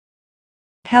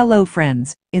Hello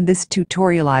friends, in this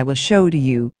tutorial I will show to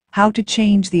you how to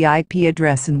change the IP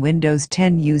address in Windows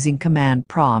 10 using command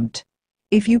prompt.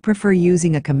 If you prefer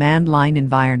using a command line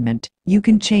environment, you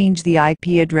can change the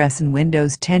IP address in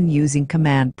Windows 10 using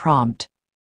command prompt.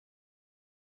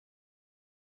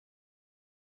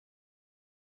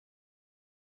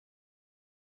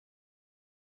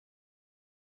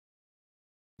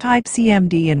 Type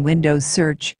CMD in Windows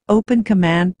search, open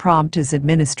command prompt as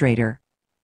administrator.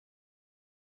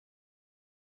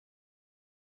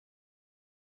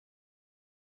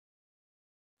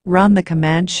 Run the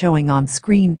command showing on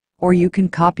screen, or you can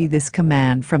copy this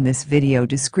command from this video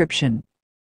description.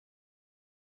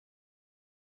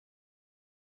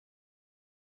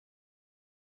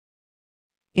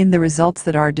 In the results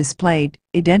that are displayed,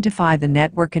 identify the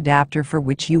network adapter for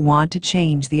which you want to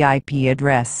change the IP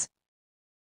address.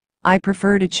 I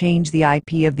prefer to change the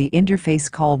IP of the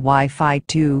interface called Wi-Fi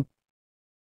 2.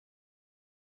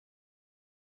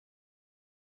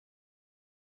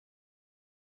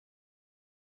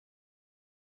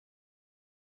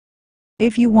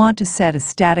 If you want to set a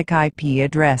static IP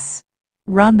address,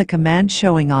 run the command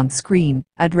showing on screen,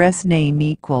 address name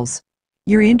equals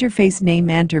your interface name,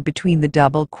 enter between the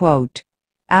double quote.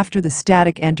 After the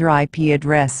static, enter IP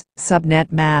address,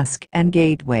 subnet mask, and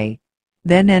gateway.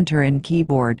 Then enter in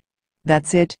keyboard.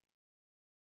 That's it.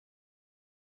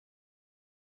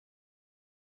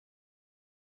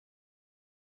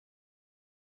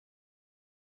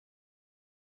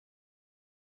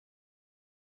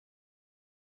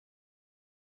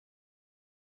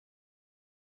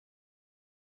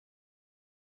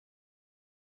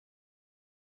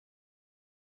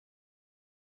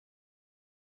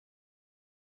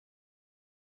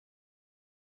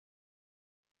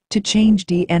 To change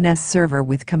DNS server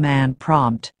with command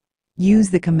prompt, use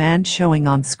the command showing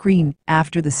on screen.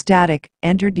 After the static,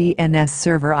 enter DNS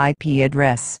server IP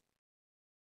address.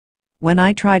 When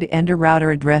I try to enter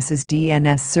router address as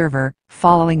DNS server,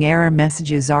 following error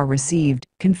messages are received: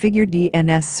 configure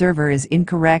DNS server is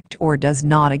incorrect or does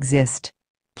not exist.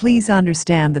 Please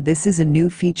understand that this is a new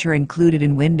feature included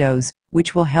in Windows,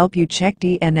 which will help you check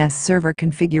DNS server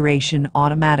configuration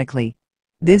automatically.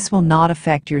 This will not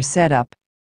affect your setup.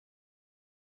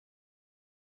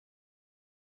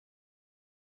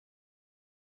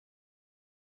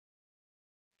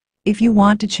 If you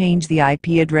want to change the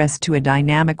IP address to a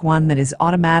dynamic one that is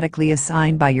automatically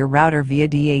assigned by your router via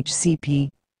dhcp,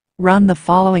 run the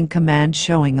following command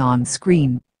showing on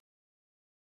screen.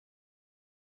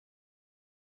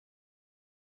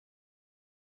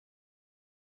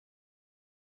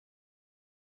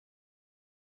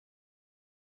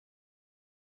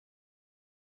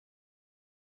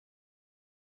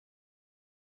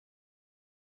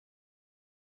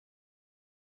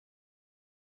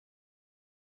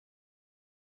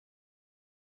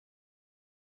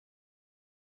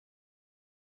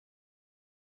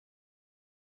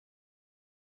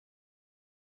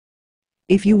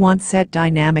 If you want set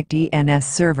dynamic DNS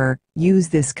server, use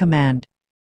this command.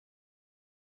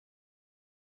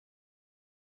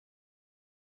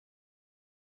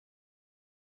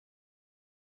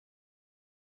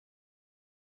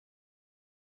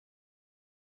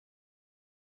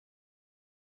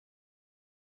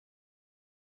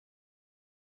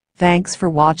 Thanks for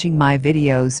watching my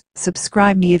videos.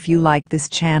 Subscribe me if you like this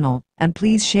channel, and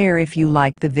please share if you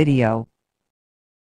like the video.